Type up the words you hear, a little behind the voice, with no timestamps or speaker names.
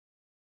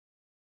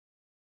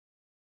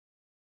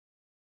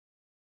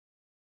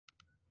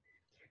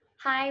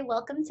Hi,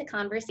 welcome to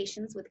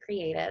Conversations with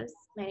Creatives.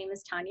 My name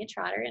is Tanya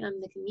Trotter, and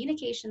I'm the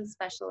Communications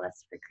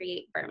Specialist for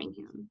Create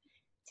Birmingham.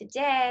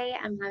 Today,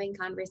 I'm having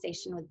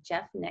conversation with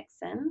Jeff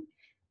Nixon.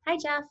 Hi,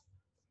 Jeff.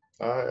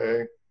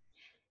 Hi.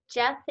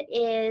 Jeff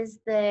is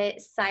the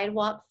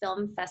Sidewalk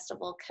Film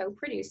Festival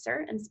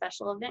co-producer and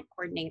special event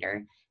coordinator,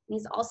 and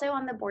he's also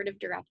on the board of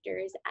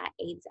directors at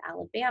AIDS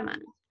Alabama.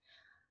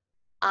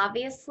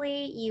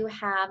 Obviously, you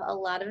have a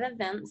lot of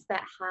events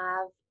that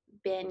have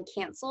been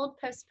canceled,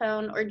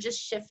 postponed, or just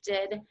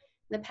shifted in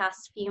the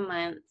past few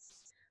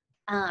months.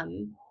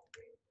 Um,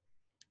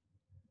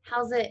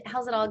 how's it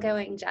all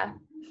going, Jeff?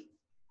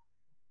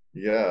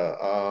 Yeah,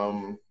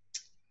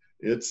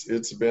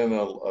 it's been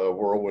a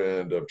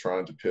whirlwind of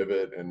trying to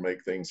pivot and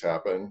make things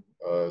happen,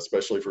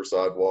 especially for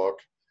Sidewalk.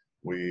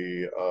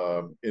 We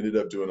ended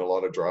up doing a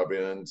lot of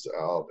drive-ins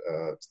out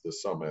at the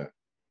summit,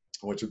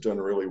 which have done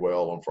really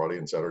well on Friday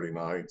and Saturday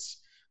nights.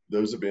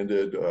 Those have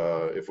ended.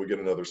 If we get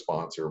another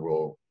sponsor,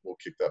 we'll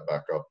kick that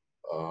back up.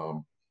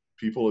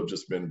 People have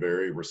just been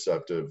very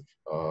receptive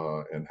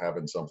and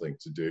having something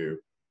to do.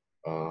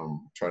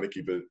 Trying to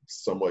keep it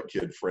somewhat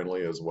kid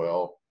friendly as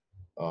well.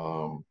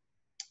 Um,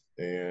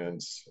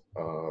 and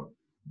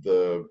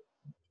the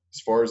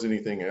as far as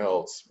anything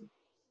else,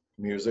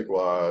 music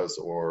wise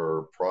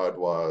or pride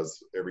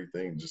wise,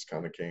 everything just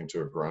kind of came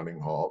to a grinding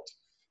halt,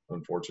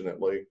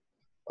 unfortunately.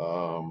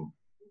 Um,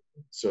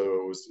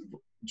 so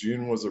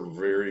June was a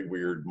very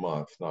weird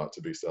month not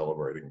to be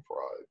celebrating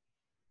Pride.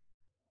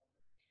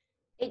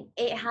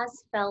 It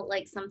has felt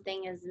like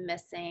something is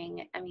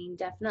missing. I mean,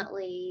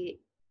 definitely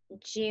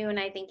June,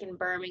 I think in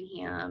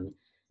Birmingham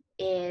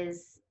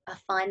is a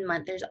fun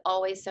month. There's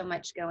always so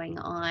much going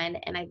on,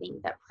 and I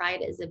think that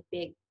Pride is a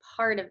big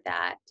part of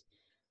that.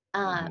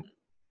 Um, Hmm.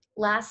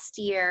 Last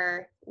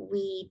year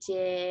we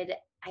did,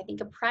 I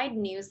think, a Pride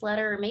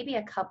newsletter or maybe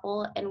a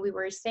couple, and we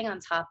were staying on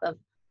top of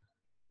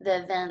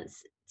the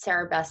events to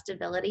our best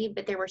ability,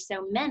 but there were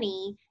so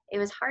many, it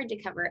was hard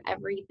to cover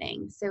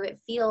everything. So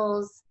it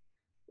feels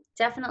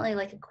definitely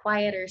like a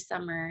quieter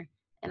summer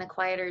and a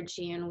quieter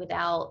June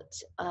without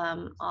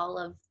all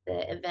of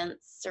the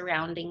events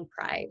surrounding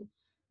Pride.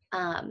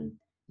 Um,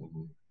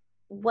 Hmm.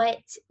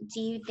 what do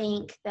you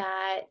think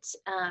that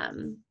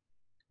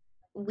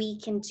we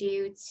can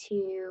do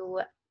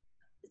to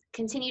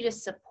continue to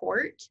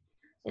support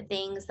the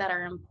things that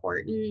are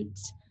important?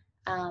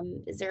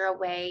 Is there a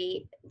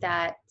way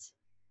that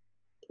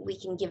we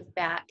can give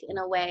back in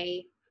a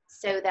way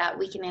so that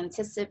we can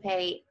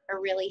anticipate a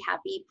really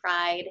happy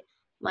Pride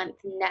month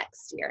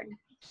next year?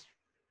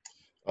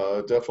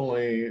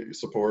 Definitely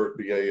support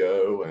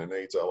BAO and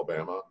AIDS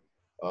Alabama.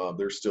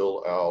 They're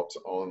still out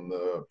on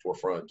the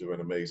forefront doing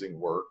amazing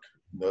work.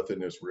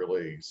 Nothing has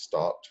really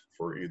stopped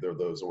for either of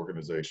those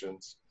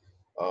organizations.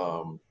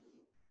 Um,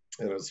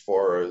 and as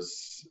far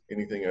as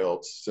anything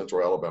else,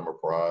 Central Alabama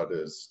Pride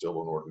is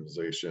still an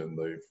organization.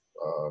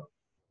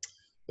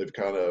 They've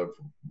kind of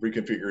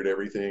reconfigured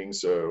everything,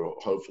 so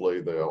hopefully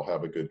they'll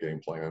have a good game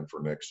plan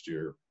for next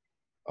year.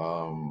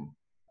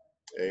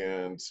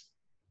 And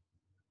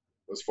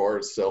as far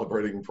as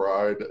celebrating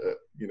Pride,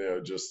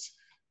 just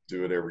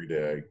do it every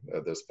day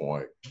at this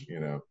point, you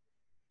know.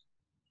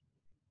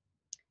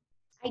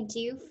 I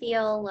do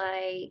feel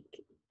like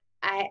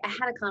I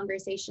had a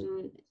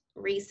conversation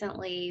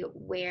recently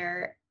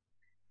where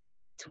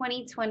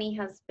 2020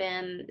 has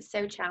been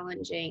so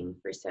challenging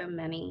for so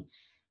many,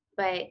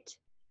 but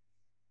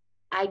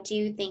I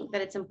do think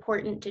that it's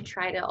important to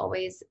try to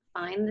always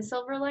find the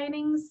silver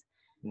linings.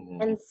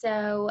 Hmm. And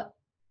so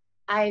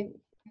I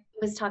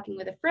was talking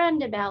with a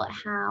friend about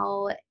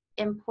how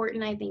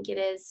important I think it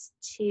is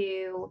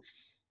to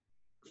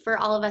for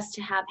all of us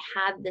to have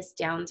had this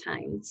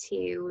downtime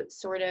to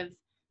sort of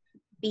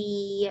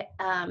be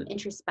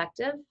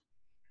introspective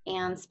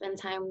and spend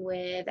time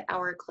with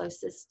our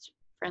closest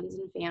friends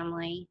and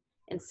family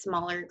in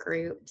smaller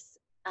groups,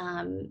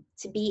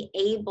 to be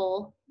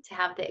able to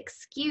have the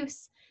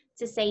excuse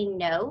to say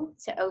no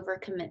to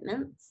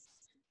overcommitments.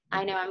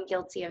 I know Hmm. I'm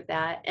guilty of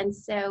that. And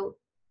so,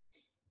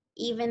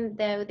 even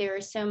though there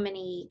are so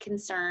many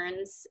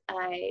concerns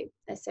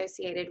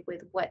associated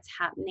with what's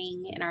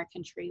happening in our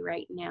country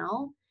right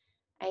now,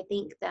 I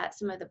think that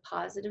some of the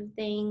positive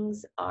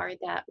things are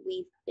that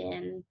we've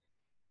been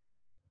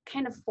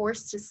kind of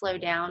forced to slow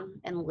down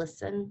and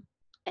listen.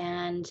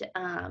 And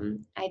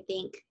I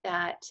think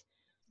that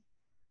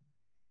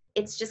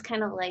it's just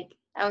kind of like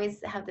I always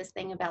have this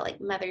thing about like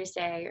Mother's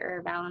Day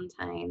or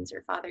Valentine's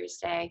or Father's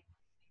Day.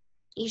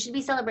 You should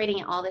be celebrating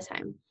it all the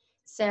time. Right.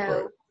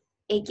 So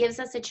it gives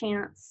us a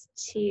chance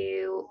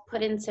to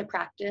put into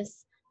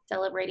practice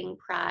celebrating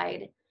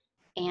pride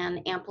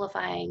and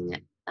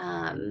amplifying,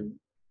 um,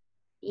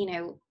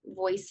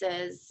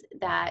 voices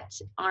that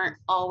aren't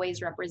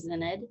always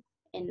represented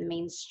in the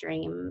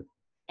mainstream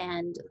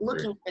and Agree.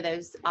 looking for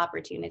those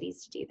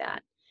opportunities to do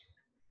that.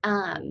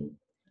 Um,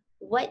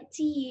 what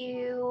do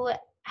you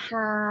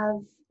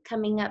have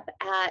coming up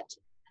at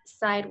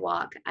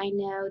Sidewalk? I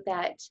know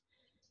that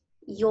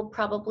you'll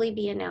probably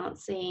be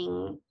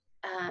announcing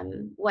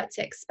what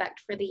to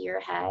expect for the year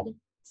ahead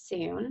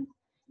soon.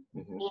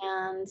 Hmm.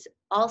 And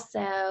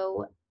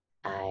also,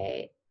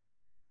 uh,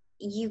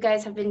 you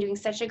guys have been doing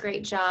such a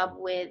great job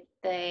with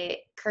the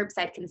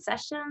curbside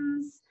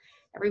concessions.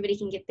 Everybody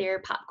can get their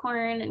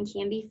popcorn and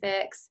candy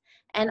fix,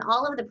 and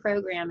all of the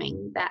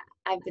programming that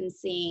I've been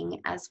seeing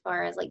as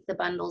far as like the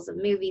bundles of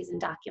movies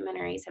and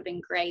documentaries have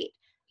been great.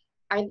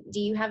 Do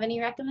you have any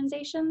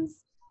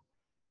recommendations?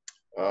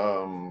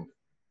 Um,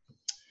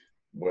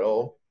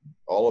 well,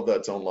 all of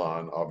that's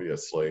online,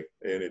 obviously,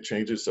 and it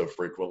changes so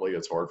frequently,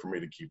 it's hard for me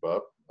to keep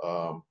up.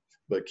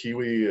 But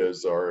Kiwi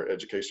is our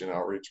education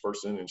outreach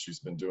person, and she's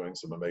been doing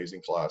some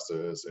amazing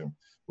classes. And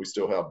we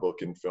still have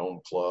Book and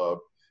Film Club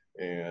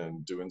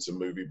and doing some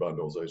movie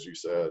bundles, as you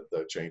said,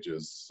 that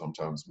changes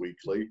sometimes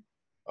weekly.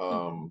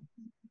 Um,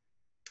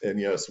 and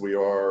yes, we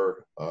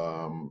are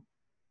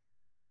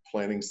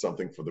planning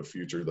something for the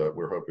future that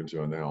we're hoping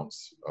to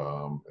announce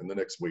in the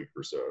next week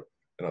or so.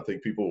 And I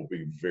think people will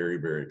be very,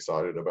 very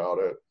excited about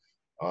it.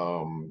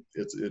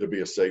 It'll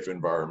be a safe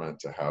environment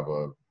to have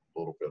a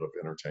little bit of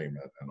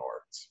entertainment and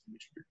arts,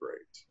 which would be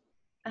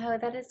great. Oh,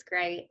 that is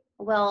great.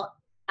 Well,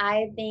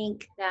 I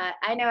think that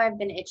I know I've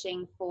been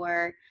itching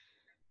for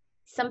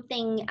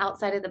something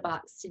outside of the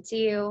box to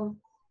do.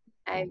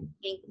 I Mhm.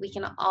 think we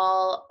can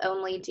all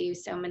only do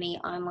so many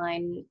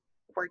online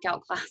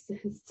workout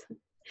classes and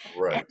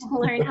Right.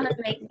 learn how to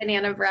make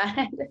banana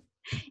bread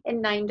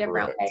in 9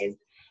 different Correct. ways.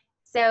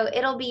 So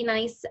it'll be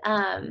nice.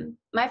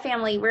 My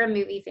family, we're a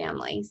movie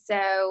family.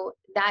 So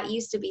that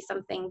used to be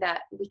something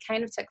that we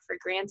kind of took for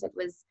granted,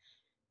 was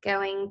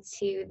going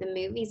to the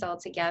movies all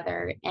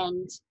together.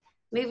 And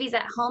movies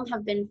at home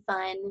have been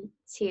fun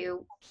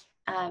too.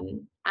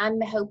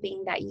 I'm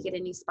hoping that you get a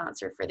new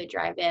sponsor for the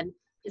drive-in,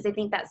 because I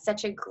think that's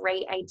such a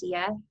great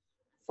idea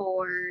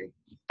for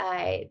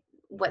uh,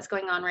 what's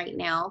going on right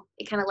now.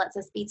 It kind of lets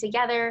us be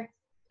together,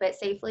 but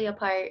safely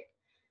apart.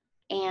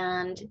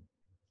 And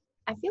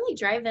I feel like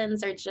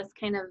drive-ins are just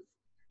kind of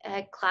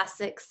a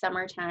classic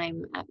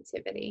summertime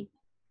activity.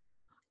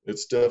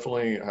 It's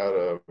definitely had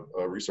a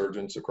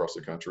resurgence across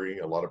the country.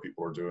 A lot of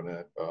people are doing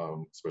it,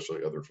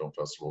 especially other film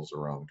festivals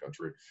around the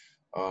country.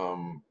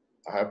 Um,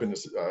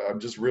 I'm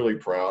just really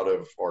proud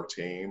of our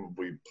team.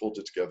 We pulled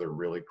it together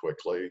really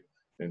quickly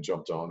and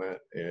jumped on it,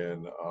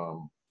 and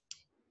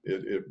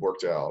it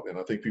worked out. And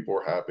I think people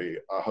are happy.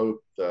 I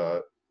hope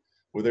that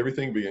with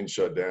everything being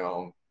shut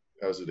down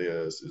as it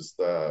is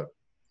that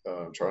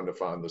trying to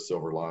find the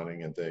silver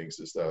lining and things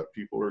is that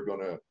people are going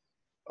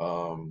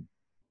to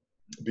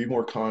be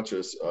more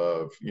conscious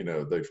of,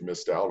 they've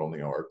missed out on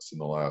the arts in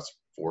the last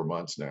 4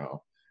 months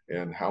now,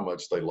 and how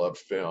much they love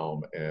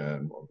film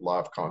and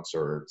live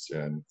concerts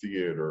and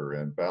theater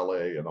and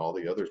ballet and all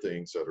the other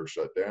things that are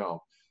shut down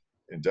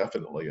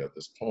indefinitely at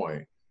this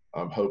point.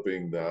 I'm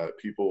hoping that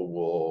people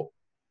will,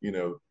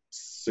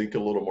 sink a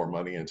little more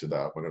money into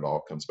that when it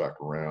all comes back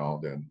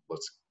around, and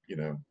let's,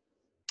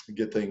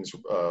 get things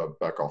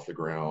back off the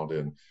ground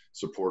and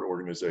support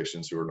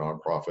organizations who are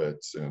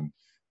nonprofits. And,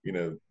 you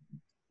know,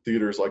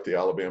 theaters like the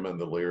Alabama and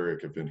the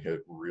Lyric have been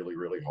hit really,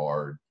 really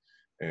hard.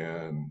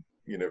 And,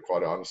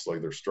 quite honestly,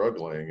 they're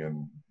struggling.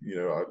 And,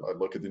 I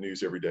look at the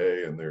news every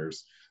day, and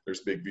there's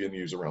big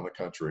venues around the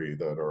country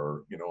that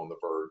are, on the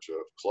verge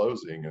of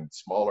closing, and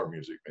smaller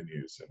music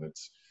venues. And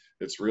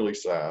it's really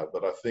sad,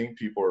 but I think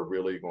people are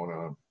really going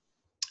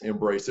to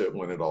embrace it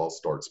when it all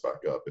starts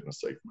back up in a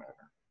safe manner.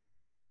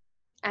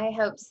 I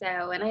hope so,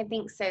 and I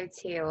think so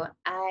too.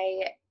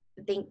 I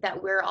think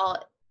that we're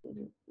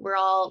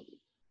all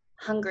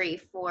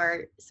hungry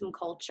for some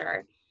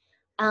culture.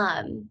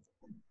 Um,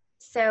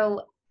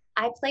 so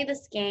I play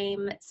this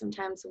game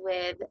sometimes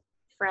with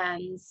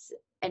friends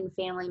and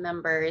family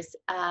members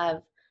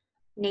of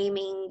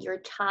naming your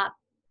top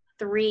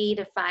 3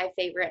 to 5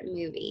 favorite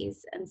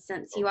movies. And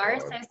since Oh you are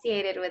God.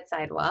 associated with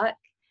Sidewalk,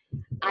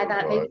 I Oh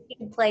thought God. maybe we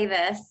could play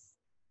this,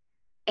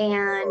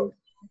 and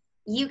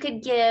you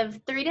could give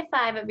 3 to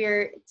 5 of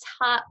your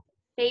top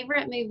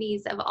favorite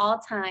movies of all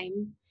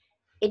time.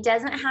 It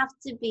doesn't have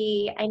to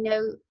be, I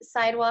know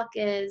Sidewalk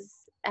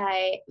is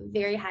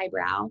very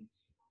highbrow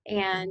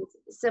and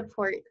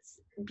supports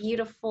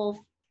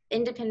beautiful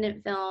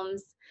independent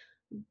films,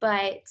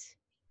 but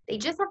they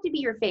just have to be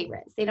your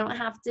favorites. They don't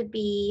have to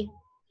be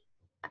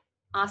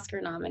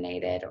Oscar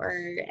nominated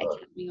or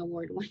Academy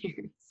Award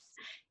winners.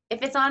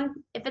 If it's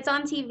on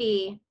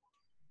TV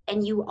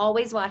and you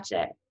always watch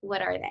it,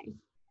 what are they?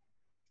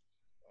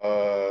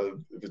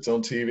 If it's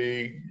on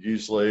TV,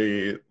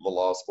 usually The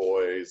Lost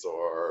Boys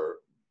or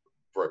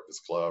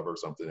Breakfast Club or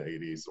something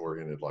 80s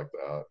oriented like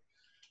that.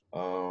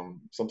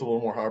 Something a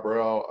little more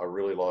highbrow. I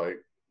really like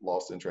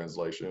Lost in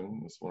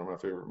Translation. It's one of my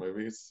favorite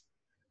movies.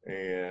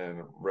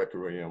 And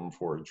Requiem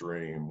for a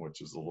Dream,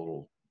 which is a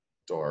little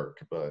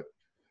dark, but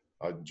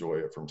I enjoy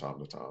it from time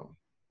to time.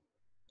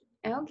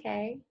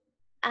 Okay.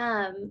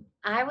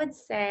 I would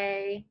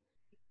say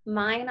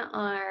mine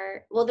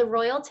are, well, The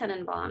Royal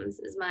Tenenbaums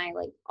is my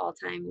like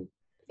all-time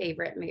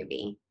favorite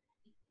movie.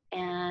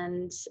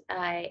 And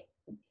I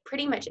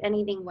pretty much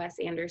anything Wes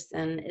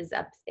Anderson is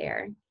up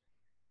there.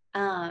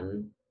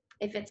 Um,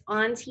 if it's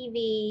on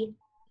TV,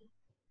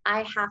 I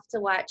have to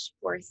watch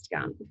Forrest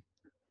Gump.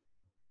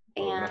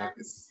 Oh, And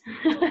nice.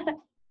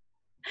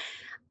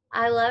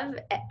 I love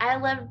I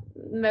love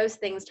most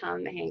things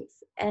Tom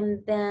Hanks.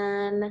 And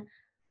then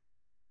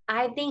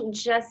I think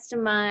just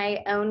my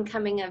own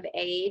coming of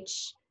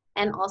age,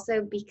 and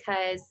also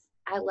because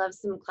I love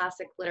some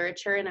classic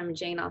literature and I'm a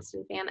Jane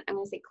Austen fan, I'm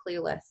gonna say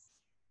Clueless.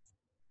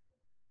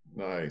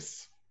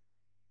 Nice.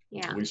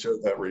 Yeah. We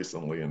showed that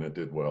recently and it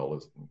did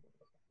well.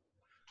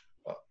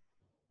 Uh,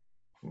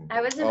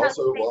 I was I about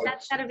to also say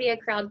that's watch, gotta be a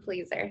crowd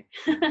pleaser.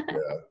 yeah,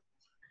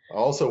 I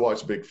also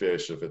watch Big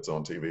Fish if it's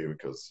on TV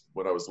because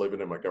when I was living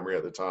in Montgomery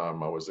at the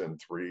time, I was in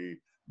 3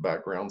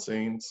 background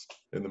scenes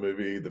in the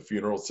movie: the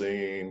funeral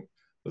scene,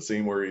 the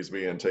scene where he's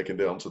being taken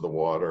down to the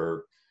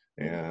water,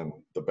 and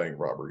the bank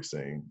robbery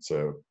scene.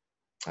 So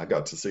I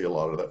got to see a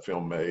lot of that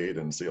film made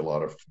and see a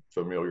lot of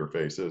familiar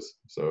faces.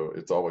 So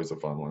it's always a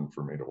fun one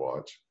for me to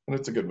watch. And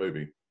it's a good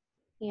movie.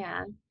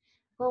 Yeah.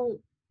 Well,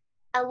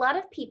 a lot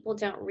of people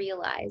don't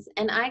realize,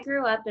 and I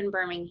grew up in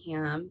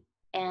Birmingham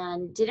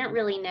and didn't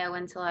really know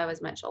until I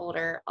was much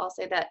older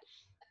also that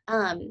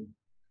um,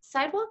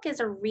 Sidewalk is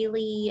a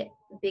really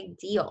big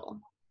deal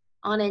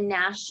on a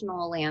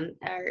national land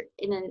or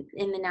in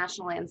the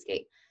national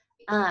landscape.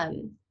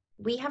 Um,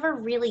 we have a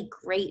really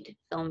great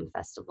film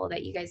festival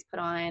that you guys put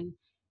on.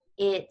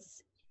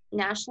 It's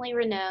nationally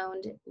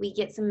renowned. We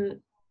get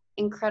some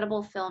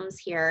incredible films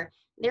here.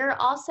 There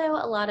are also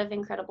a lot of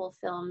incredible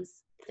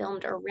films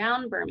filmed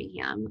around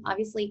Birmingham.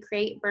 Obviously,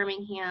 Create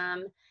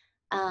Birmingham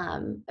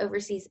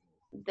oversees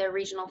the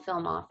regional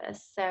film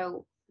office,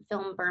 so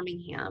Film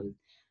Birmingham.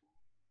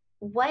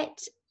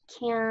 What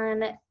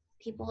can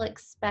people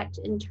expect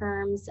in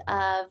terms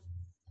of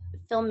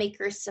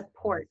filmmakers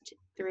support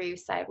through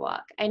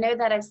Sidewalk? I know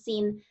that I've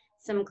seen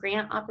some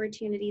grant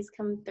opportunities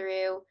come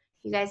through.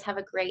 You guys have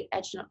a great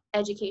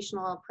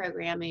educational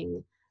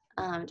programming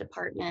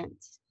department.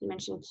 You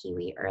mentioned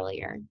Kiwi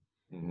earlier.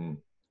 Hmm.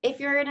 If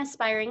you're an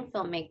aspiring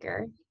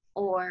filmmaker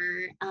or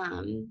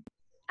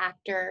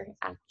actor,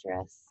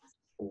 actress,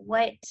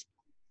 what,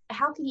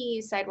 how can you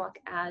use Sidewalk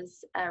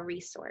as a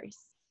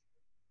resource?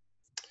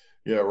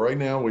 Yeah, right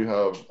now we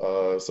have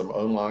some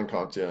online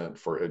content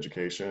for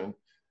education.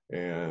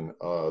 And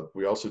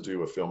we also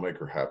do a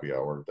filmmaker happy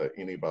hour that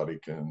anybody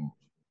can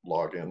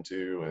log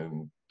into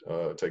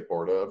and take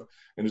part of.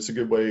 And it's a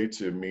good way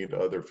to meet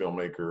other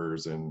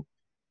filmmakers and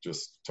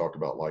just talk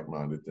about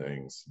like-minded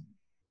things.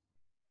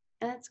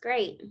 That's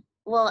great.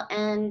 Well,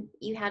 and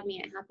you had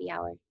me at happy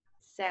hour.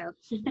 So,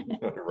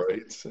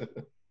 Right.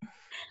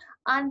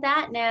 on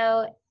that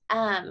note,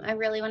 I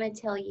really want to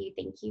tell you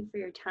thank you for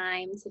your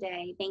time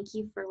today. Thank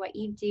you for what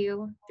you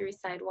do through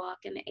Sidewalk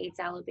and AIDS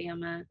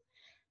Alabama.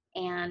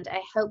 And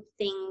I hope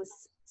things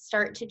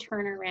start to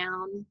turn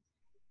around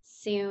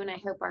soon. I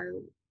hope our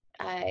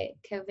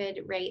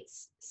COVID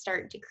rates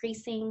start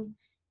decreasing.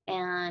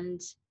 And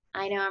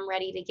I know I'm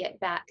ready to get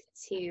back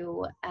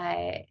to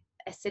a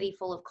city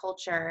full of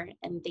culture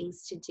and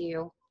things to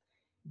do.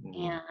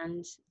 Mhm.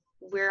 And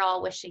we're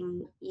all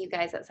wishing you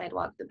guys at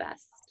Sidewalk the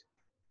best.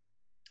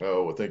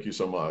 Oh, well, thank you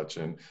so much.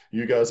 And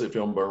you guys at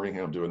Film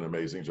Birmingham do an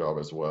amazing job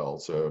as well.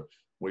 So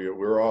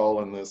we're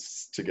all in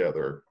this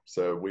together.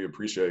 So we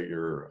appreciate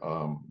your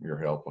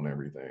help on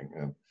everything.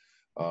 And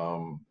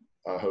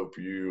I hope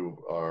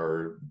you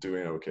are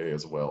doing okay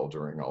as well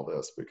during all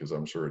this because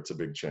I'm sure it's a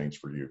big change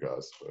for you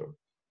guys. So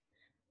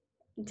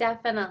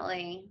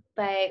Definitely,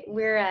 but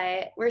we're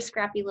a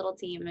scrappy little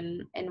team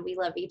and we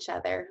love each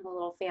other, a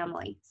little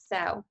family.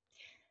 So,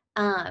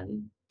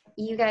 um,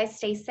 you guys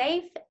stay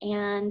safe,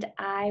 and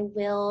I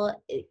will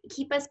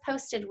keep us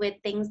posted with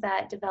things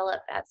that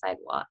develop at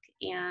Sidewalk,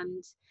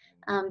 and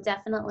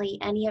definitely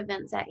any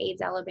events at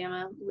AIDS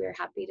Alabama, we're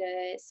happy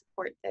to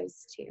support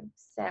those too.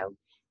 So,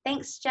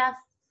 thanks, Jeff.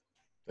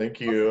 thank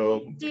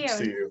We'll see you. you See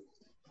soon. you.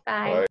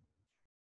 Bye. Bye.